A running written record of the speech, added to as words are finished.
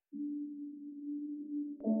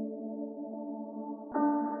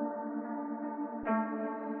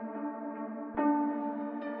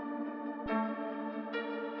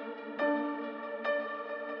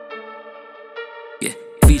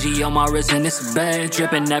Fiji on my wrist and it's a bag,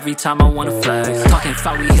 dripping every time I wanna flex. Talking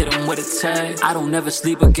foul, we hit 'em with a tag. I don't never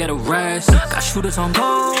sleep or get a rest. Got shooters on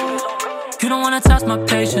gold. You don't wanna test my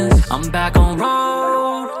patience. I'm back on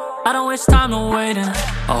road. I don't waste time no waiting.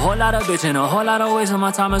 A whole lot of bitching, a whole lot of wasting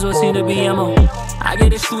my time is what seem to be ammo. I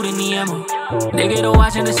get it shooting the ammo. They get to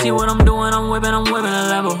watching to see what I'm doing. I'm whipping a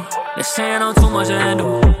Lambo. They're saying I'm too much to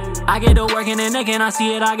handle. I get to working and they cannot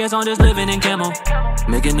see it. I guess I'm just living in camo.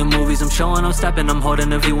 Making the movies, I'm showing, I'm stepping, I'm holding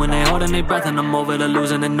the view and they holding their breath and I'm over the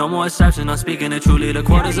losing and no more exception. I'm speaking it truly, the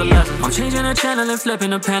quarter's a lesson. I'm changing the channel and flipping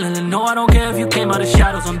the panel and no, I don't care if you came out of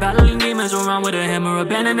shadows. I'm battling demons around with a hammer,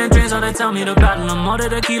 abandoning dreams, all they tell me to battle. I'm all the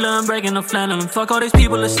tequila, I'm breaking the flannel and fuck all these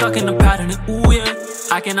people that stuck in the pattern. And ooh yeah,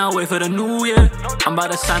 I cannot wait for the new year. I'm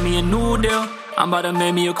about to sign me a new deal. I'm about to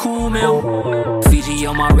make me a cool meal. Fiji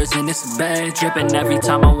on my wrist and it's a bag, dripping every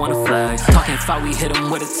time I wanna flex. Talking foul, we hit 'em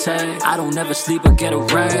with a tag. I don't never sleep or get a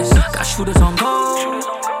rest. Got shooters on gold.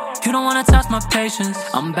 You don't wanna test my patience.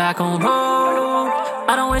 I'm back on road.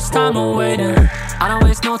 I don't waste time no waiting. I don't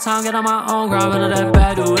waste no time, get on my own ground. None of that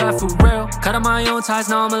bad, do that for real. Cutting my own ties,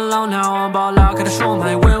 now I'm alone. Now I'm ball out, gotta show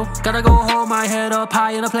my will. Gotta go hold my head up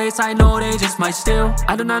high in a place I know they just might steal.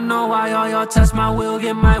 I do not know why all y'all test my will,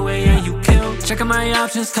 get my way and you kill. Checking my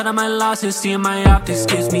options, cutting my losses, seeing my optics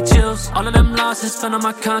gives me chills. All of them losses fell on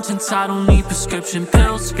my conscience, I don't need prescription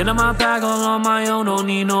pills. Get in my bag all on my own, don't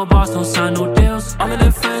need no boss, don't sign no deals. All of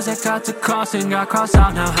them friends that got to cross and got crossed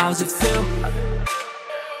out, now how's it feel?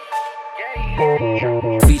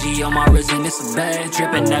 Fiji on my wrist and it's a bag,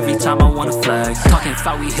 dripping every time I wanna flex. Talking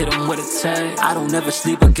foul, we hit 'em with a tag. I don't never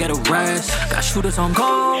sleep or get a rest. Got shooters on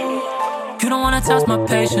gold. You don't wanna test my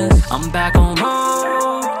patience. I'm back on road.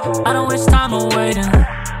 I don't waste time no waiting.